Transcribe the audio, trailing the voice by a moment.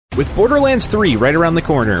With Borderlands 3 right around the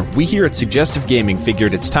corner, we here at Suggestive Gaming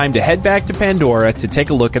figured it's time to head back to Pandora to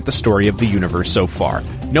take a look at the story of the universe so far.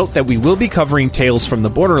 Note that we will be covering Tales from the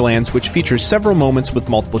Borderlands, which features several moments with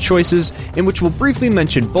multiple choices, in which we'll briefly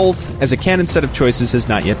mention both, as a canon set of choices has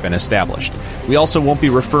not yet been established. We also won't be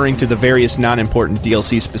referring to the various non-important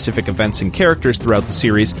DLC-specific events and characters throughout the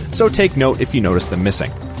series, so take note if you notice them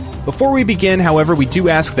missing. Before we begin, however, we do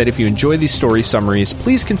ask that if you enjoy these story summaries,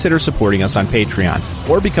 please consider supporting us on Patreon,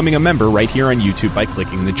 or becoming a member right here on YouTube by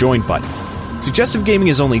clicking the Join button. Suggestive Gaming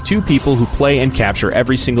is only two people who play and capture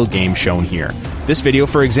every single game shown here. This video,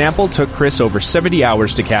 for example, took Chris over 70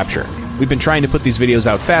 hours to capture. We've been trying to put these videos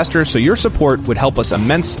out faster, so your support would help us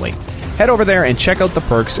immensely. Head over there and check out the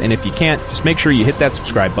perks, and if you can't, just make sure you hit that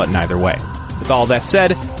subscribe button either way. With all that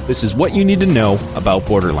said, this is what you need to know about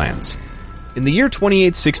Borderlands. In the year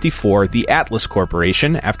 2864, the Atlas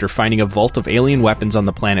Corporation, after finding a vault of alien weapons on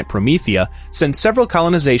the planet Promethea, sent several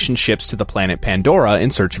colonization ships to the planet Pandora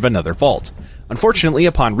in search of another vault. Unfortunately,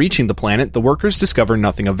 upon reaching the planet, the workers discover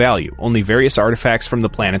nothing of value, only various artifacts from the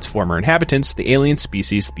planet's former inhabitants, the alien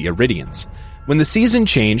species, the Iridians. When the season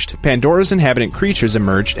changed, Pandora's inhabitant creatures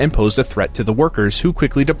emerged and posed a threat to the workers, who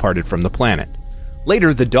quickly departed from the planet.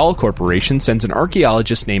 Later, the Dahl Corporation sends an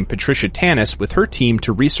archaeologist named Patricia Tanis with her team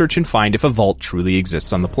to research and find if a vault truly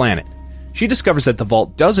exists on the planet. She discovers that the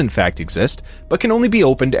vault does in fact exist, but can only be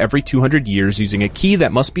opened every 200 years using a key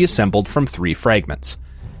that must be assembled from 3 fragments.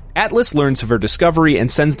 Atlas learns of her discovery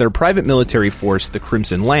and sends their private military force, the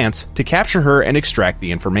Crimson Lance, to capture her and extract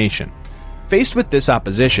the information. Faced with this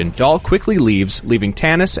opposition, Dahl quickly leaves, leaving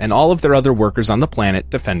Tanis and all of their other workers on the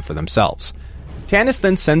planet to fend for themselves. Tanis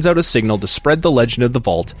then sends out a signal to spread the legend of the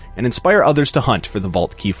vault and inspire others to hunt for the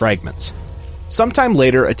vault key fragments. Sometime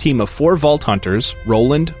later, a team of 4 vault hunters,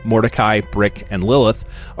 Roland, Mordecai, Brick, and Lilith,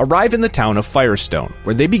 arrive in the town of Firestone,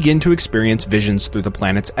 where they begin to experience visions through the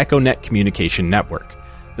planet's EchoNet communication network.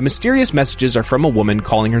 The mysterious messages are from a woman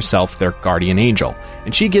calling herself their guardian angel,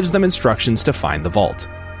 and she gives them instructions to find the vault.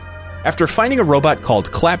 After finding a robot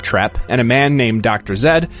called Claptrap and a man named Dr.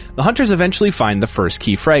 Zed, the hunters eventually find the first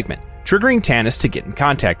key fragment, triggering Tanis to get in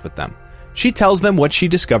contact with them. She tells them what she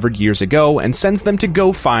discovered years ago and sends them to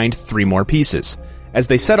go find 3 more pieces. As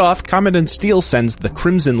they set off, Commandant Steele sends the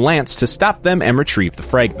Crimson Lance to stop them and retrieve the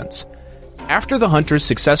fragments. After the hunters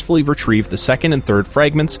successfully retrieve the second and third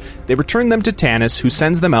fragments, they return them to Tanis, who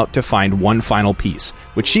sends them out to find one final piece,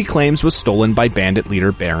 which she claims was stolen by bandit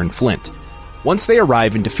leader Baron Flint. Once they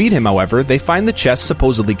arrive and defeat him, however, they find the chest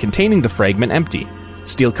supposedly containing the fragment empty.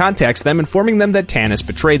 Steele contacts them, informing them that Tanis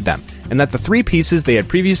betrayed them, and that the 3 pieces they had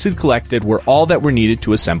previously collected were all that were needed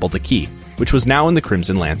to assemble the key, which was now in the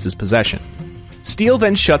Crimson Lance's possession. Steele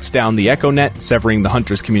then shuts down the EchoNet, severing the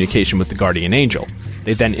hunters' communication with the Guardian Angel.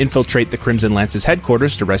 They then infiltrate the Crimson Lance's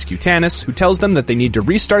headquarters to rescue Tanis, who tells them that they need to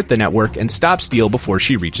restart the network and stop Steele before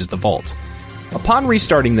she reaches the vault. Upon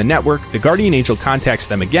restarting the network, the Guardian Angel contacts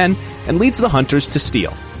them again and leads the hunters to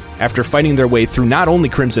Steele. After fighting their way through not only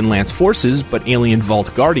Crimson Lance forces, but alien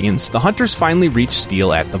Vault Guardians, the hunters finally reach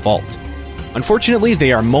Steele at the vault. Unfortunately,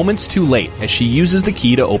 they are moments too late, as she uses the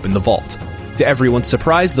key to open the vault. To everyone's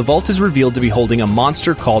surprise, the vault is revealed to be holding a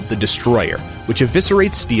monster called the Destroyer, which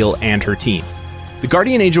eviscerates Steele and her team. The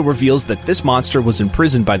Guardian Angel reveals that this monster was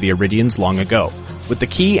imprisoned by the Iridians long ago, with the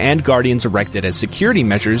key and Guardians erected as security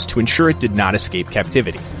measures to ensure it did not escape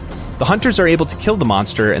captivity. The hunters are able to kill the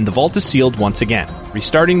monster, and the vault is sealed once again,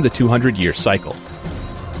 restarting the 200-year cycle.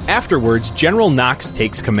 Afterwards, General Knox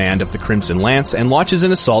takes command of the Crimson Lance and launches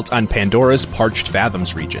an assault on Pandora's Parched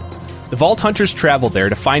Fathoms region. The Vault Hunters travel there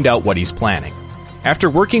to find out what he's planning. After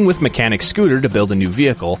working with Mechanic Scooter to build a new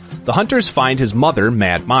vehicle, the hunters find his mother,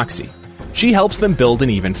 Mad Moxie. She helps them build an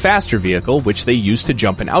even faster vehicle, which they use to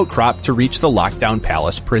jump an outcrop to reach the Lockdown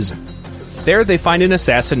Palace prison. There, they find an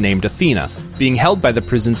assassin named Athena, being held by the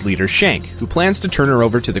prison's leader Shank, who plans to turn her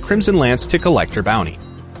over to the Crimson Lance to collect her bounty.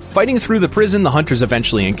 Fighting through the prison, the hunters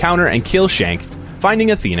eventually encounter and kill Shank,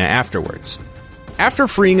 finding Athena afterwards. After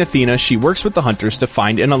freeing Athena, she works with the hunters to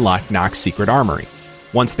find and unlock Nox's secret armory.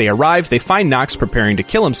 Once they arrive, they find Nox preparing to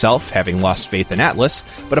kill himself, having lost faith in Atlas,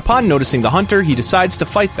 but upon noticing the hunter, he decides to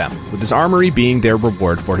fight them, with his armory being their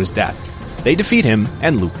reward for his death. They defeat him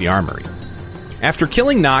and loot the armory. After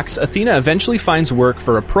killing Nox, Athena eventually finds work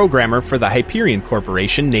for a programmer for the Hyperion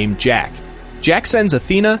Corporation named Jack. Jack sends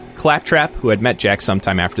Athena, Claptrap, who had met Jack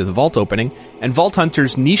sometime after the vault opening, and Vault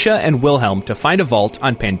Hunters Nisha and Wilhelm to find a vault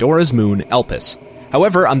on Pandora's moon, Elpis.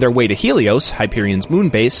 However, on their way to Helios, Hyperion's moon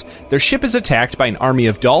base, their ship is attacked by an army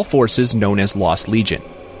of Dahl forces known as Lost Legion.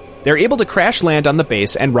 They're able to crash land on the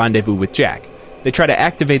base and rendezvous with Jack. They try to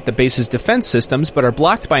activate the base's defense systems, but are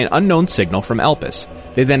blocked by an unknown signal from Elpis.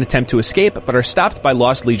 They then attempt to escape, but are stopped by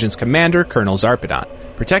Lost Legion's commander, Colonel Zarpedon,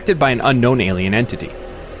 protected by an unknown alien entity.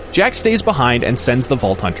 Jack stays behind and sends the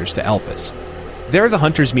Vault Hunters to Elpis. There, the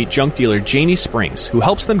Hunters meet junk dealer Janie Springs, who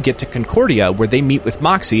helps them get to Concordia, where they meet with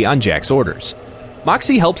Moxie on Jack's orders.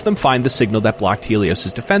 Moxie helps them find the signal that blocked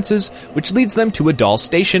Helios' defenses, which leads them to a Dahl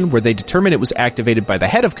station, where they determine it was activated by the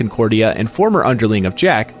head of Concordia and former underling of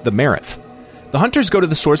Jack, the Marith. The Hunters go to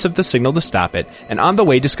the source of the signal to stop it, and on the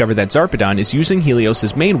way discover that Zarpedon is using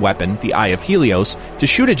Helios' main weapon, the Eye of Helios, to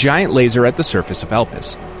shoot a giant laser at the surface of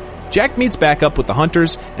Elpis. Jack meets back up with the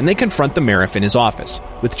Hunters, and they confront the Marith in his office,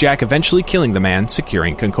 with Jack eventually killing the man,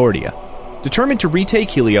 securing Concordia. Determined to retake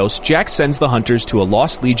Helios, Jack sends the Hunters to a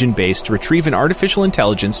Lost Legion base to retrieve an artificial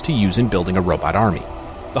intelligence to use in building a robot army.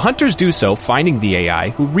 The Hunters do so, finding the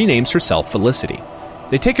AI, who renames herself Felicity.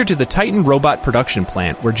 They take her to the Titan robot production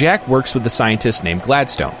plant, where Jack works with a scientist named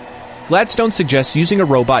Gladstone. Gladstone suggests using a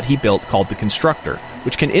robot he built called the Constructor,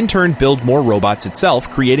 which can in turn build more robots itself,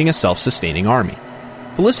 creating a self-sustaining army.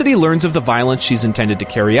 Felicity learns of the violence she's intended to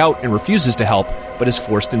carry out and refuses to help, but is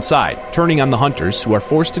forced inside, turning on the Hunters, who are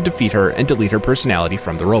forced to defeat her and delete her personality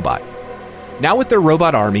from the robot. Now with their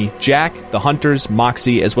robot army, Jack, the Hunters,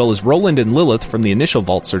 Moxie, as well as Roland and Lilith from the initial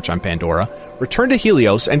vault search on Pandora, return to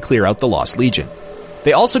Helios and clear out the Lost Legion.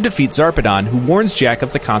 They also defeat Zarpedon, who warns Jack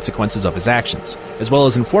of the consequences of his actions, as well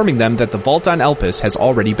as informing them that the vault on Elpis has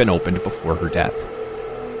already been opened before her death.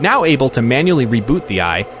 Now able to manually reboot the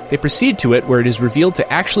Eye, they proceed to it where it is revealed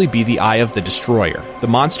to actually be the Eye of the Destroyer, the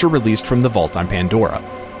monster released from the vault on Pandora.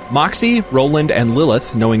 Moxie, Roland, and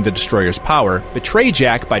Lilith, knowing the Destroyer's power, betray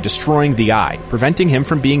Jack by destroying the Eye, preventing him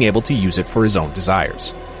from being able to use it for his own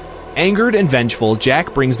desires. Angered and vengeful,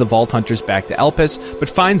 Jack brings the Vault Hunters back to Elpis, but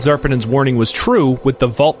finds Zarpedon's warning was true with the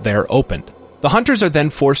vault there opened. The Hunters are then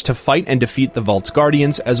forced to fight and defeat the vault's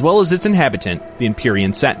guardians, as well as its inhabitant, the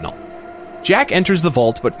Empyrean Sentinel. Jack enters the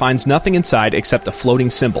vault but finds nothing inside except a floating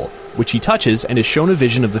symbol, which he touches and is shown a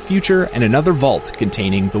vision of the future and another vault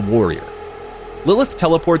containing the Warrior. Lilith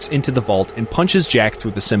teleports into the vault and punches Jack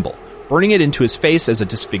through the symbol, burning it into his face as a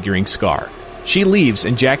disfiguring scar. She leaves,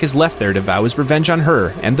 and Jack is left there to vow his revenge on her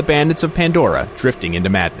and the bandits of Pandora, drifting into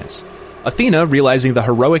madness. Athena, realizing the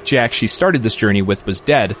heroic Jack she started this journey with was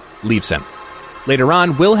dead, leaves him. Later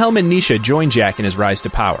on, Wilhelm and Nisha join Jack in his rise to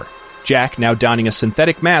power. Jack, now donning a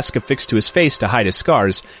synthetic mask affixed to his face to hide his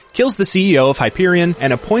scars, kills the CEO of Hyperion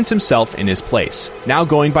and appoints himself in his place, now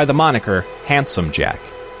going by the moniker Handsome Jack.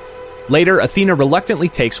 Later, Athena reluctantly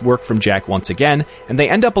takes work from Jack once again, and they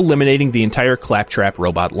end up eliminating the entire Claptrap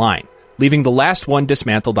robot line, leaving the last one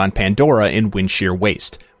dismantled on Pandora in Windshear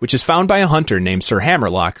Waste, which is found by a hunter named Sir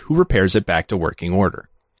Hammerlock, who repairs it back to working order.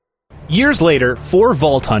 Years later, 4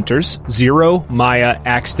 Vault Hunters, Zero, Maya,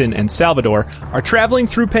 Axton, and Salvador, are traveling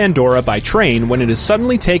through Pandora by train when it is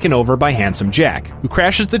suddenly taken over by Handsome Jack, who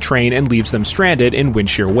crashes the train and leaves them stranded in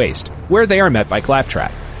Windshear Waste, where they are met by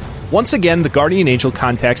Claptrap. Once again, the Guardian Angel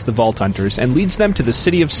contacts the Vault Hunters and leads them to the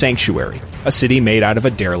city of Sanctuary, a city made out of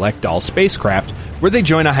a derelict Dahl spacecraft, where they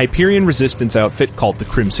join a Hyperion resistance outfit called the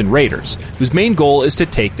Crimson Raiders, whose main goal is to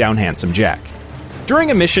take down Handsome Jack.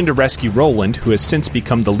 During a mission to rescue Roland, who has since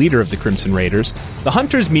become the leader of the Crimson Raiders, the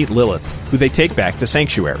Hunters meet Lilith, who they take back to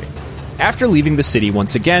Sanctuary. After leaving the city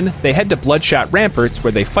once again, they head to Bloodshot Ramparts,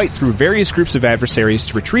 where they fight through various groups of adversaries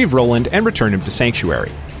to retrieve Roland and return him to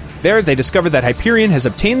Sanctuary. There, they discover that Hyperion has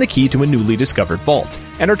obtained the key to a newly discovered vault,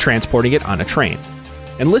 and are transporting it on a train.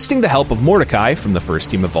 Enlisting the help of Mordecai from the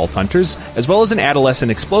first team of Vault Hunters, as well as an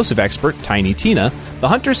adolescent explosive expert, Tiny Tina, the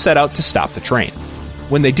Hunters set out to stop the train.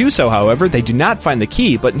 When they do so, however, they do not find the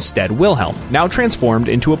key, but instead Wilhelm, now transformed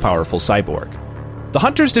into a powerful cyborg. The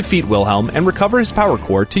Hunters defeat Wilhelm and recover his power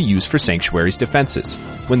core to use for Sanctuary's defenses.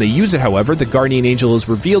 When they use it, however, the Guardian Angel is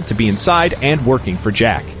revealed to be inside and working for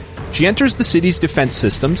Jack. She enters the city's defense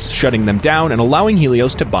systems, shutting them down and allowing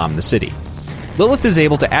Helios to bomb the city. Lilith is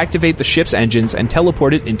able to activate the ship's engines and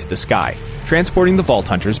teleport it into the sky, transporting the Vault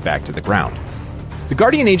Hunters back to the ground. The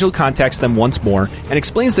Guardian Angel contacts them once more and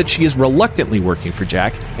explains that she is reluctantly working for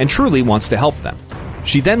Jack and truly wants to help them.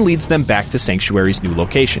 She then leads them back to Sanctuary's new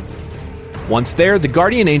location. Once there, the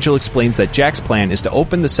Guardian Angel explains that Jack's plan is to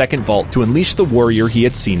open the second vault to unleash the warrior he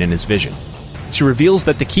had seen in his vision. She reveals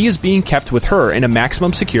that the key is being kept with her in a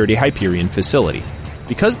maximum security Hyperion facility.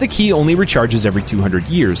 Because the key only recharges every 200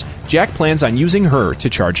 years, Jack plans on using her to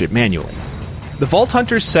charge it manually. The Vault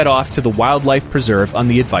Hunters set off to the Wildlife Preserve on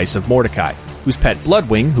the advice of Mordecai, whose pet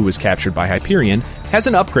Bloodwing, who was captured by Hyperion, has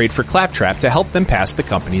an upgrade for Claptrap to help them pass the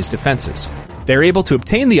company's defenses. They are able to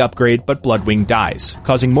obtain the upgrade, but Bloodwing dies,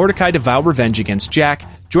 causing Mordecai to vow revenge against Jack,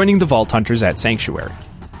 joining the Vault Hunters at Sanctuary.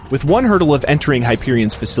 With one hurdle of entering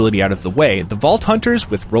Hyperion's facility out of the way, the Vault Hunters,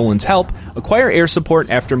 with Roland's help, acquire air support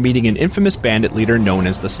after meeting an infamous bandit leader known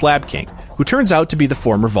as the Slab King, who turns out to be the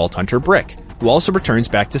former Vault Hunter Brick, who also returns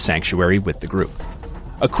back to Sanctuary with the group.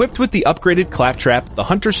 Equipped with the upgraded Claptrap, the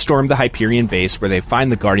Hunters storm the Hyperion base where they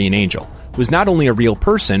find the Guardian Angel, who is not only a real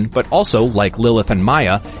person, but also, like Lilith and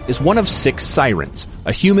Maya, is one of 6 Sirens,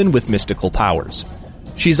 a human with mystical powers.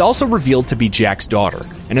 She's also revealed to be Jack's daughter,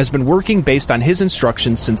 and has been working based on his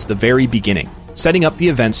instructions since the very beginning, setting up the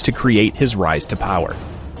events to create his rise to power.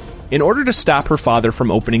 In order to stop her father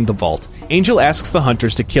from opening the vault, Angel asks the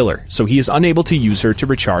Hunters to kill her, so he is unable to use her to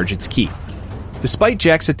recharge its key. Despite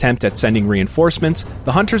Jack's attempt at sending reinforcements,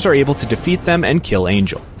 the Hunters are able to defeat them and kill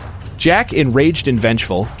Angel. Jack, enraged and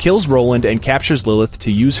vengeful, kills Roland and captures Lilith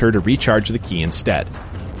to use her to recharge the key instead.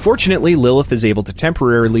 Fortunately, Lilith is able to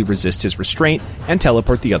temporarily resist his restraint and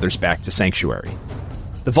teleport the others back to Sanctuary.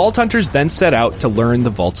 The Vault Hunters then set out to learn the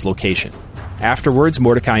vault's location. Afterwards,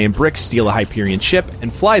 Mordecai and Brick steal a Hyperion ship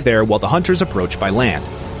and fly there while the Hunters approach by land.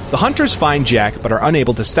 The Hunters find Jack but are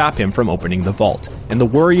unable to stop him from opening the vault, and the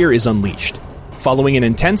warrior is unleashed. Following an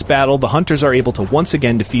intense battle, the Hunters are able to once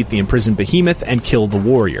again defeat the imprisoned behemoth and kill the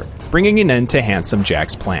warrior, bringing an end to Handsome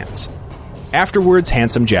Jack's plans. Afterwards,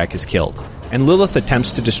 Handsome Jack is killed, and Lilith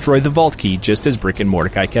attempts to destroy the vault key just as Brick and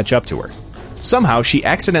Mordecai catch up to her. Somehow, she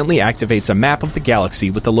accidentally activates a map of the galaxy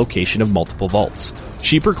with the location of multiple vaults.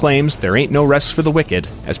 She proclaims there ain't no rest for the wicked,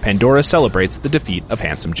 as Pandora celebrates the defeat of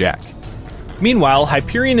Handsome Jack. Meanwhile,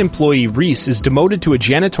 Hyperion employee Reese is demoted to a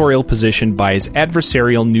janitorial position by his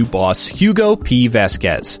adversarial new boss, Hugo P.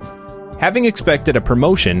 Vasquez. Having expected a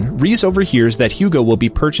promotion, Reese overhears that Hugo will be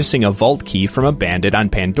purchasing a vault key from a bandit on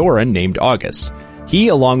Pandora named August. He,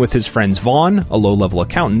 along with his friends Vaughn, a low-level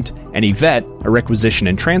accountant, and Yvette, a requisition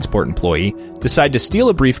and transport employee, decide to steal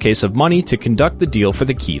a briefcase of money to conduct the deal for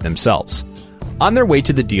the key themselves. On their way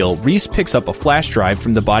to the deal, Reese picks up a flash drive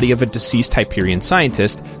from the body of a deceased Hyperion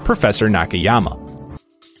scientist, Professor Nakayama.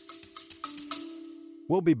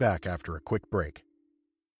 We'll be back after a quick break.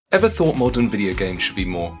 Ever thought modern video games should be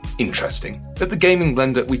more interesting? At the Gaming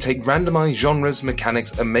Blender, we take randomized genres,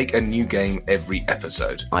 mechanics, and make a new game every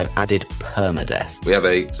episode. I've added permadeath. We have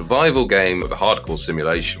a survival game of a hardcore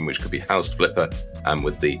simulation, which could be House Flipper, and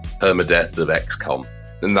with the permadeath of XCOM.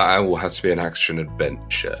 And that all has to be an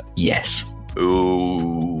action-adventure. Yes.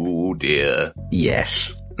 Ooh, dear.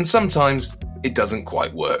 Yes. And sometimes it doesn't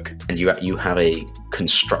quite work. And you have a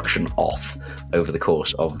construction off over the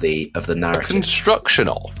course of the narrative. A construction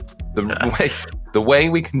off. The way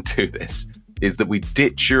we can do this is that we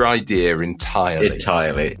ditch your idea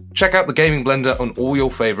entirely. Check out the Gaming Blender on all your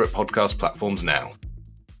favourite podcast platforms now.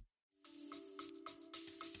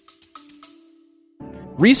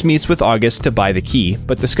 Reese meets with August to buy the key,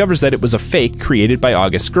 but discovers that it was a fake created by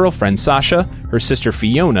August's girlfriend Sasha, her sister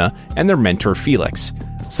Fiona, and their mentor Felix.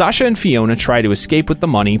 Sasha and Fiona try to escape with the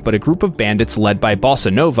money, but a group of bandits led by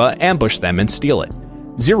Bossa Nova ambush them and steal it.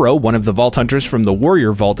 Zero, one of the Vault Hunters from the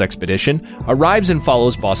Warrior Vault expedition, arrives and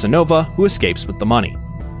follows Bossa Nova, who escapes with the money.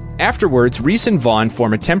 Afterwards, Reese and Vaughn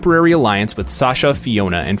form a temporary alliance with Sasha,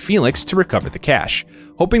 Fiona, and Felix to recover the cash.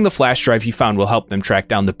 Hoping the flash drive he found will help them track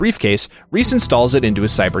down the briefcase, Reese installs it into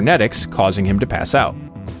his cybernetics, causing him to pass out.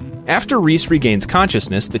 After Reese regains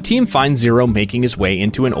consciousness, the team finds Zero making his way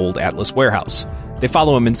into an old Atlas warehouse. They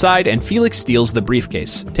follow him inside, and Felix steals the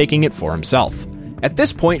briefcase, taking it for himself. At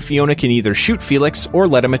this point, Fiona can either shoot Felix or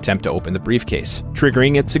let him attempt to open the briefcase,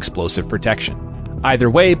 triggering its explosive protection.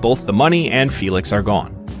 Either way, both the money and Felix are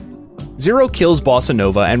gone. Zero kills Bossa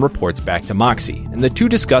Nova and reports back to Moxie, and the two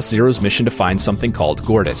discuss Zero's mission to find something called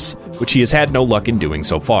Gortys, which he has had no luck in doing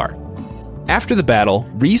so far. After the battle,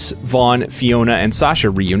 Reese, Vaughn, Fiona, and Sasha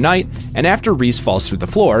reunite, and after Reese falls through the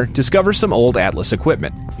floor, discover some old Atlas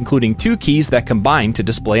equipment, including 2 keys that combine to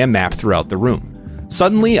display a map throughout the room.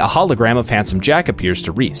 Suddenly, a hologram of Handsome Jack appears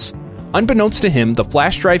to Reese. Unbeknownst to him, the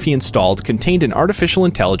flash drive he installed contained an artificial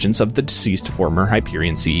intelligence of the deceased former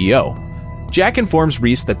Hyperion CEO. Jack informs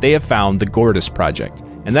Reese that they have found the Gortys Project,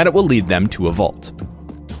 and that it will lead them to a vault.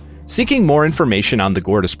 Seeking more information on the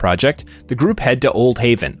Gortys Project, the group head to Old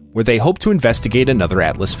Haven, where they hope to investigate another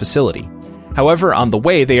Atlas facility. However, on the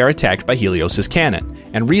way they are attacked by Helios' cannon,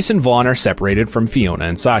 and Reese and Vaughn are separated from Fiona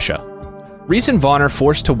and Sasha. Reese and Vaughn are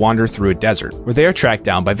forced to wander through a desert, where they are tracked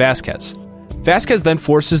down by Vasquez. Vasquez then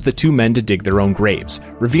forces the 2 men to dig their own graves,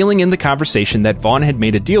 revealing in the conversation that Vaughn had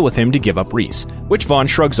made a deal with him to give up Reese, which Vaughn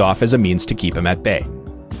shrugs off as a means to keep him at bay.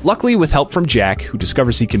 Luckily, with help from Jack, who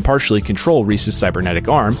discovers he can partially control Reese's cybernetic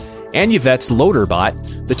arm, and Yvette's loader bot,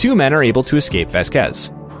 the 2 men are able to escape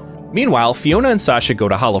Vasquez. Meanwhile, Fiona and Sasha go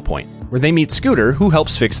to Hollow Point, where they meet Scooter, who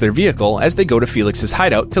helps fix their vehicle as they go to Felix's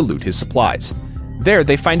hideout to loot his supplies. There,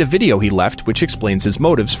 they find a video he left which explains his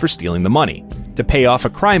motives for stealing the money: to pay off a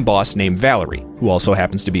crime boss named Valerie, who also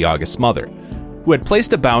happens to be August's mother, who had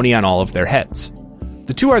placed a bounty on all of their heads.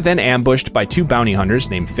 The two are then ambushed by two bounty hunters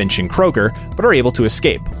named Finch and Kroger, but are able to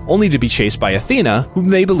escape, only to be chased by Athena, whom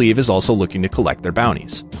they believe is also looking to collect their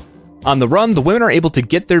bounties. On the run, the women are able to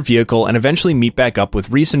get their vehicle and eventually meet back up with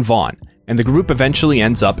Reese and Vaughn, and the group eventually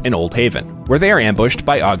ends up in Old Haven, where they are ambushed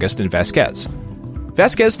by August and Vasquez.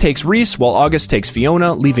 Vasquez takes Reese, while August takes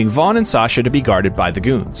Fiona, leaving Vaughn and Sasha to be guarded by the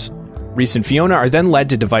goons. Reese and Fiona are then led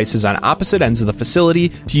to devices on opposite ends of the facility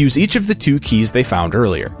to use each of the two keys they found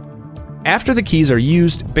earlier. After the keys are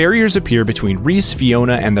used, barriers appear between Reese,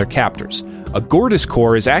 Fiona, and their captors. A Gortys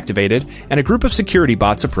core is activated, and a group of security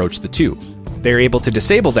bots approach the two. They are able to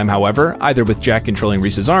disable them, however, either with Jack controlling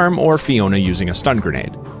Reese's arm or Fiona using a stun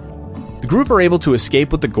grenade. The group are able to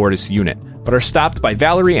escape with the Gortys unit, but are stopped by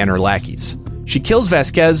Valerie and her lackeys. She kills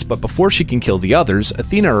Vasquez, but before she can kill the others,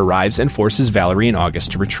 Athena arrives and forces Valerie and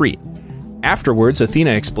August to retreat. Afterwards,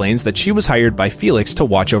 Athena explains that she was hired by Felix to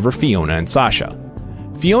watch over Fiona and Sasha.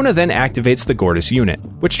 Fiona then activates the Gortys unit,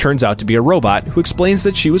 which turns out to be a robot who explains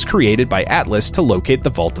that she was created by Atlas to locate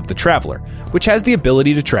the Vault of the Traveler, which has the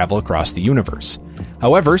ability to travel across the universe.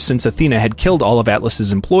 However, since Athena had killed all of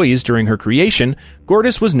Atlas's employees during her creation,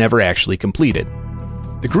 Gortys was never actually completed.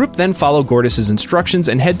 The group then follow Gortys' instructions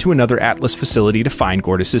and head to another Atlas facility to find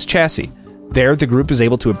Gortys' chassis. There, the group is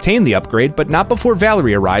able to obtain the upgrade, but not before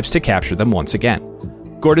Valerie arrives to capture them once again.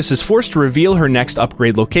 Gortys is forced to reveal her next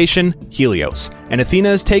upgrade location, Helios, and Athena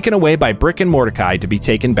is taken away by Brick and Mordecai to be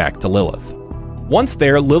taken back to Lilith. Once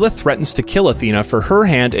there, Lilith threatens to kill Athena for her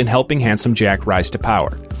hand in helping Handsome Jack rise to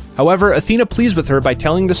power. However, Athena pleads with her by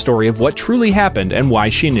telling the story of what truly happened and why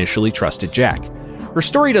she initially trusted Jack. Her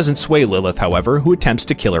story doesn't sway Lilith, however, who attempts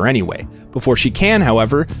to kill her anyway. Before she can,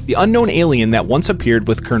 however, the unknown alien that once appeared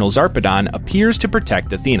with Colonel Zarpedon appears to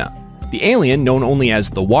protect Athena. The alien, known only as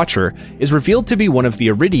the Watcher, is revealed to be one of the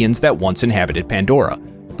Iridians that once inhabited Pandora.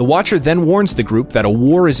 The Watcher then warns the group that a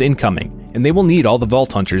war is incoming, and they will need all the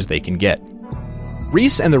Vault Hunters they can get.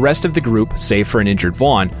 Reese and the rest of the group, save for an injured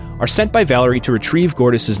Vaughn, are sent by Valerie to retrieve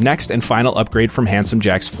Gortys' next and final upgrade from Handsome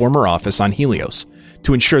Jack's former office on Helios.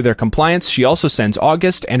 To ensure their compliance, she also sends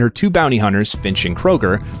August and her two bounty hunters, Finch and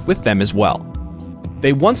Kroger, with them as well.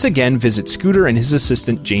 They once again visit Scooter and his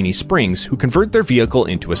assistant Janie Springs, who convert their vehicle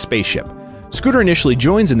into a spaceship. Scooter initially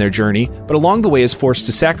joins in their journey, but along the way is forced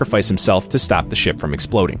to sacrifice himself to stop the ship from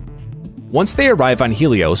exploding. Once they arrive on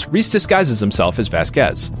Helios, Reese disguises himself as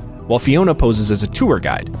Vasquez, while Fiona poses as a tour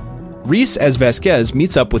guide. Reese, as Vasquez,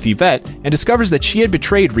 meets up with Yvette and discovers that she had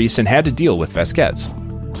betrayed Reese and had to deal with Vasquez.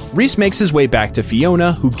 Reese makes his way back to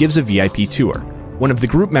Fiona, who gives a VIP tour. One of the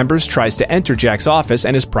group members tries to enter Jack's office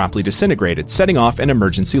and is promptly disintegrated, setting off an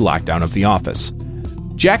emergency lockdown of the office.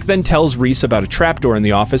 Jack then tells Reese about a trapdoor in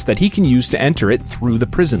the office that he can use to enter it through the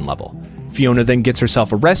prison level. Fiona then gets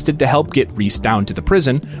herself arrested to help get Reese down to the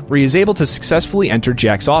prison, where he is able to successfully enter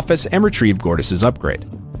Jack's office and retrieve Gortys' upgrade.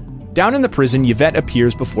 Down in the prison, Yvette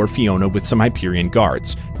appears before Fiona with some Hyperion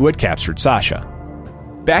guards, who had captured Sasha.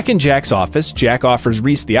 Back in Jack's office, Jack offers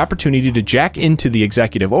Reese the opportunity to jack into the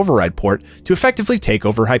executive override port to effectively take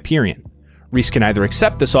over Hyperion. Reese can either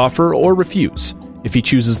accept this offer or refuse. If he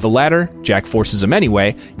chooses the latter, Jack forces him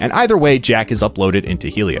anyway, and either way, Jack is uploaded into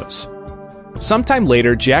Helios. Sometime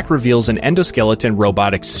later, Jack reveals an endoskeleton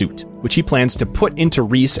robotic suit, which he plans to put into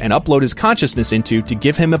Reese and upload his consciousness into to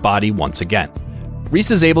give him a body once again.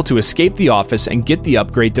 Reese is able to escape the office and get the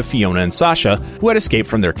upgrade to Fiona and Sasha, who had escaped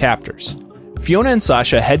from their captors. Fiona and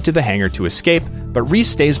Sasha head to the hangar to escape, but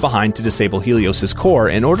Reese stays behind to disable Helios' core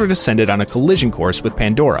in order to send it on a collision course with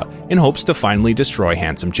Pandora, in hopes to finally destroy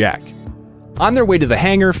Handsome Jack. On their way to the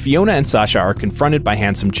hangar, Fiona and Sasha are confronted by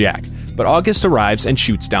Handsome Jack, but August arrives and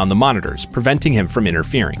shoots down the monitors, preventing him from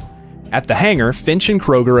interfering. At the hangar, Finch and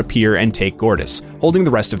Kroger appear and take Gortys, holding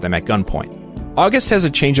the rest of them at gunpoint. August has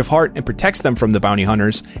a change of heart and protects them from the bounty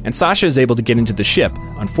hunters, and Sasha is able to get into the ship,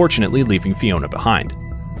 unfortunately leaving Fiona behind.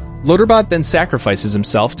 Loaderbot then sacrifices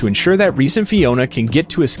himself to ensure that Reese and Fiona can get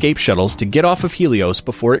to escape shuttles to get off of Helios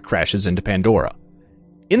before it crashes into Pandora.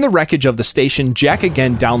 In the wreckage of the station, Jack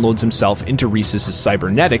again downloads himself into Reese's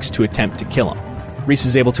cybernetics to attempt to kill him. Reese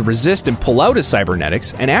is able to resist and pull out his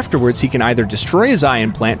cybernetics, and afterwards he can either destroy his eye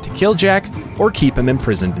implant to kill Jack, or keep him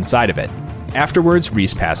imprisoned inside of it. Afterwards,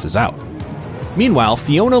 Reese passes out. Meanwhile,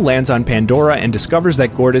 Fiona lands on Pandora and discovers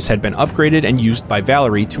that Gortys had been upgraded and used by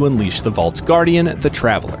Valerie to unleash the Vault's guardian, the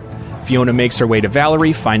Traveler. Fiona makes her way to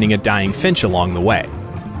Valerie, finding a dying Finch along the way.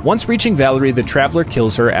 Once reaching Valerie, the Traveler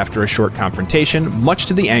kills her after a short confrontation, much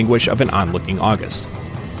to the anguish of an onlooking August.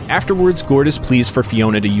 Afterwards, Gortys pleads for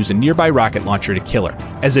Fiona to use a nearby rocket launcher to kill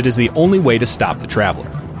her, as it is the only way to stop the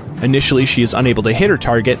Traveler. Initially, she is unable to hit her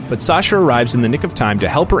target, but Sasha arrives in the nick of time to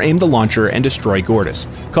help her aim the launcher and destroy Gortys,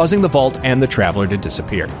 causing the vault and the Traveler to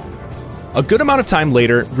disappear. A good amount of time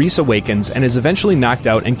later, Rhys awakens and is eventually knocked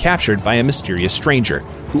out and captured by a mysterious stranger,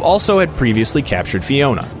 who also had previously captured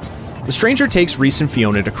Fiona. The stranger takes Rhys and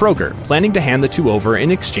Fiona to Kroger, planning to hand the two over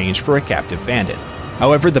in exchange for a captive bandit.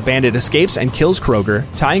 However, the bandit escapes and kills Kroger,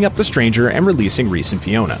 tying up the stranger and releasing Rhys and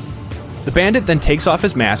Fiona. The bandit then takes off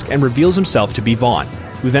his mask and reveals himself to be Vaughn,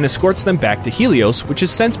 who then escorts them back to Helios, which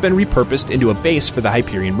has since been repurposed into a base for the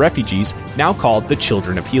Hyperion refugees, now called the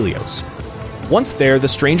Children of Helios. Once there, the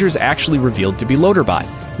stranger is actually revealed to be Loaderbot,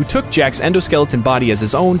 who took Jack's endoskeleton body as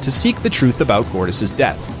his own to seek the truth about Gortys'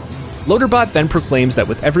 death. Loaderbot then proclaims that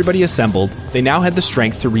with everybody assembled, they now had the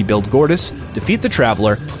strength to rebuild Gortys, defeat the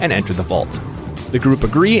Traveler, and enter the vault. The group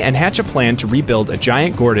agree and hatch a plan to rebuild a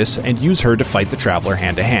giant Gortys and use her to fight the Traveler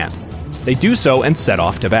hand-to-hand. They do so and set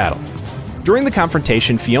off to battle. During the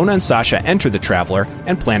confrontation, Fiona and Sasha enter the Traveler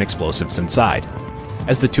and plant explosives inside.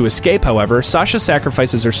 As the two escape, however, Sasha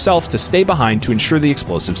sacrifices herself to stay behind to ensure the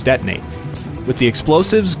explosives detonate. With the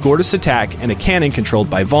explosives, Gortys attack, and a cannon controlled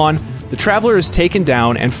by Vaughn, the Traveler is taken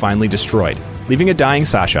down and finally destroyed, leaving a dying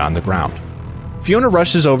Sasha on the ground. Fiona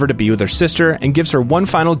rushes over to be with her sister and gives her one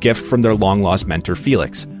final gift from their long-lost mentor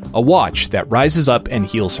Felix, a watch that rises up and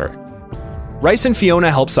heals her. Rhys and Fiona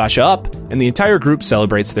help Sasha up, and the entire group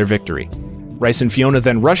celebrates their victory. Rhys and Fiona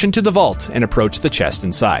then rush into the vault and approach the chest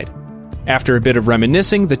inside. After a bit of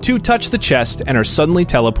reminiscing, the two touch the chest and are suddenly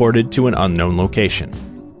teleported to an unknown location.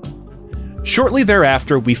 Shortly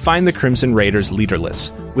thereafter, we find the Crimson Raiders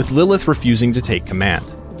leaderless, with Lilith refusing to take command.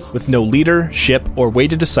 With no leader, ship, or way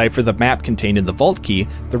to decipher the map contained in the vault key,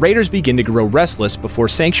 the Raiders begin to grow restless before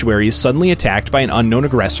Sanctuary is suddenly attacked by an unknown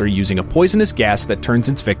aggressor using a poisonous gas that turns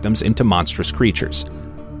its victims into monstrous creatures.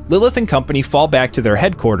 Lilith and company fall back to their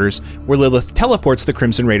headquarters, where Lilith teleports the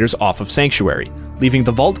Crimson Raiders off of Sanctuary, leaving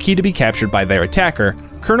the vault key to be captured by their attacker,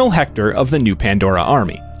 Colonel Hector of the New Pandora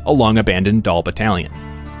Army, a long-abandoned Dahl battalion.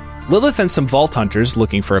 Lilith and some Vault Hunters,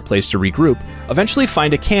 looking for a place to regroup, eventually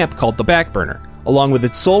find a camp called the Backburner, along with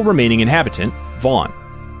its sole remaining inhabitant, Vaughn.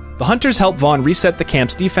 The Hunters help Vaughn reset the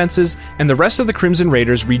camp's defenses, and the rest of the Crimson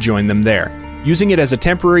Raiders rejoin them there, using it as a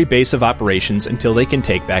temporary base of operations until they can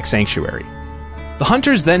take back Sanctuary. The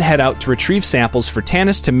Hunters then head out to retrieve samples for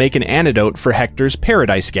Tanis to make an antidote for Hector's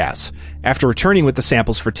Paradise gas. After returning with the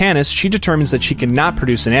samples for Tanis, she determines that she cannot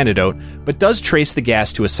produce an antidote, but does trace the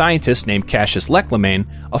gas to a scientist named Cassius Lechlamain,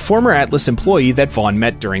 a former Atlas employee that Vaughn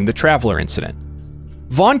met during the Traveler incident.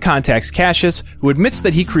 Vaughn contacts Cassius, who admits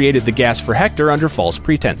that he created the gas for Hector under false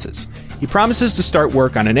pretenses. He promises to start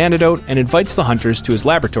work on an antidote and invites the Hunters to his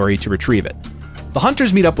laboratory to retrieve it. The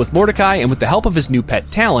Hunters meet up with Mordecai and, with the help of his new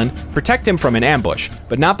pet Talon, protect him from an ambush,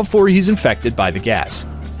 but not before he's infected by the gas.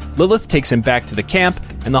 Lilith takes him back to the camp,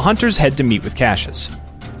 and the Hunters head to meet with Cassius.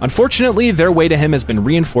 Unfortunately, their way to him has been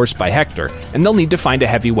reinforced by Hector, and they'll need to find a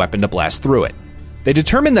heavy weapon to blast through it. They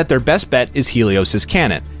determine that their best bet is Helios'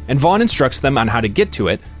 cannon, and Vaughn instructs them on how to get to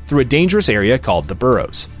it through a dangerous area called the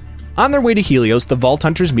Burrows. On their way to Helios, the Vault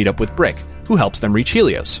Hunters meet up with Brick, who helps them reach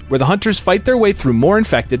Helios, where the Hunters fight their way through more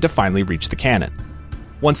infected to finally reach the cannon.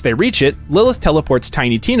 Once they reach it, Lilith teleports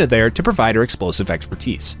Tiny Tina there to provide her explosive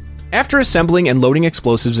expertise. After assembling and loading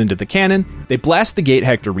explosives into the cannon, they blast the gate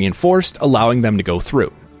Hector reinforced, allowing them to go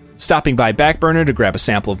through. Stopping by Backburner to grab a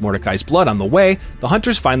sample of Mordecai's blood on the way, the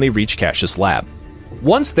Hunters finally reach Cassius' lab.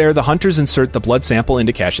 Once there, the Hunters insert the blood sample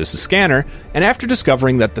into Cassius' scanner, and after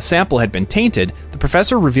discovering that the sample had been tainted, the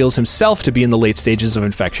Professor reveals himself to be in the late stages of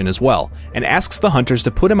infection as well, and asks the Hunters to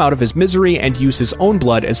put him out of his misery and use his own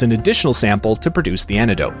blood as an additional sample to produce the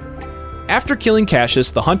antidote. After killing Cassius,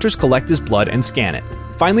 the Hunters collect his blood and scan it,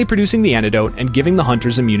 finally producing the antidote and giving the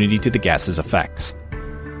Hunters immunity to the gas's effects.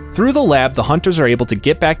 Through the lab, the Hunters are able to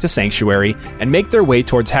get back to Sanctuary and make their way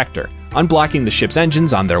towards Hector, unblocking the ship's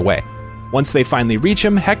engines on their way. Once they finally reach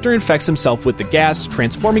him, Hector infects himself with the gas,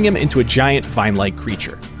 transforming him into a giant vine-like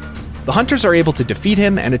creature. The Hunters are able to defeat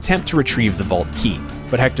him and attempt to retrieve the vault key,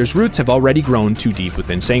 but Hector's roots have already grown too deep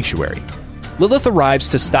within Sanctuary. Lilith arrives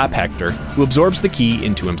to stop Hector, who absorbs the key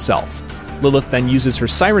into himself. Lilith then uses her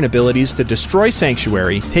siren abilities to destroy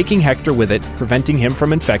Sanctuary, taking Hector with it, preventing him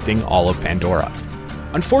from infecting all of Pandora.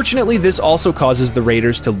 Unfortunately, this also causes the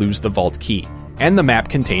Raiders to lose the vault key, and the map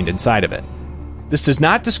contained inside of it. This does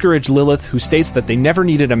not discourage Lilith, who states that they never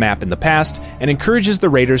needed a map in the past, and encourages the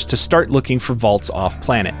Raiders to start looking for vaults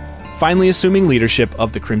off-planet, finally assuming leadership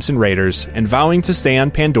of the Crimson Raiders and vowing to stay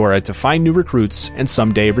on Pandora to find new recruits and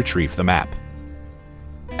someday retrieve the map.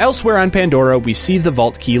 Elsewhere on Pandora, we see the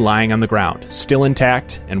vault key lying on the ground, still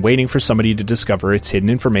intact, and waiting for somebody to discover its hidden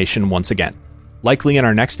information once again. Likely in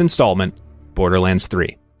our next installment, Borderlands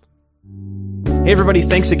 3. Hey everybody,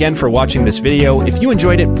 thanks again for watching this video. If you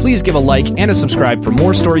enjoyed it, please give a like and a subscribe for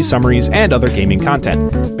more story summaries and other gaming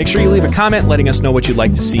content. Make sure you leave a comment letting us know what you'd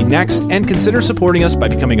like to see next, and consider supporting us by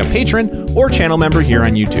becoming a patron or channel member here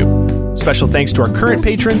on YouTube. Special thanks to our current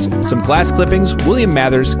patrons, some glass clippings, William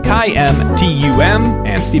Mathers, Kai M, TUM,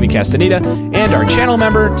 and Stephen Castaneda, and our channel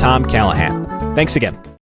member, Tom Callahan. Thanks again.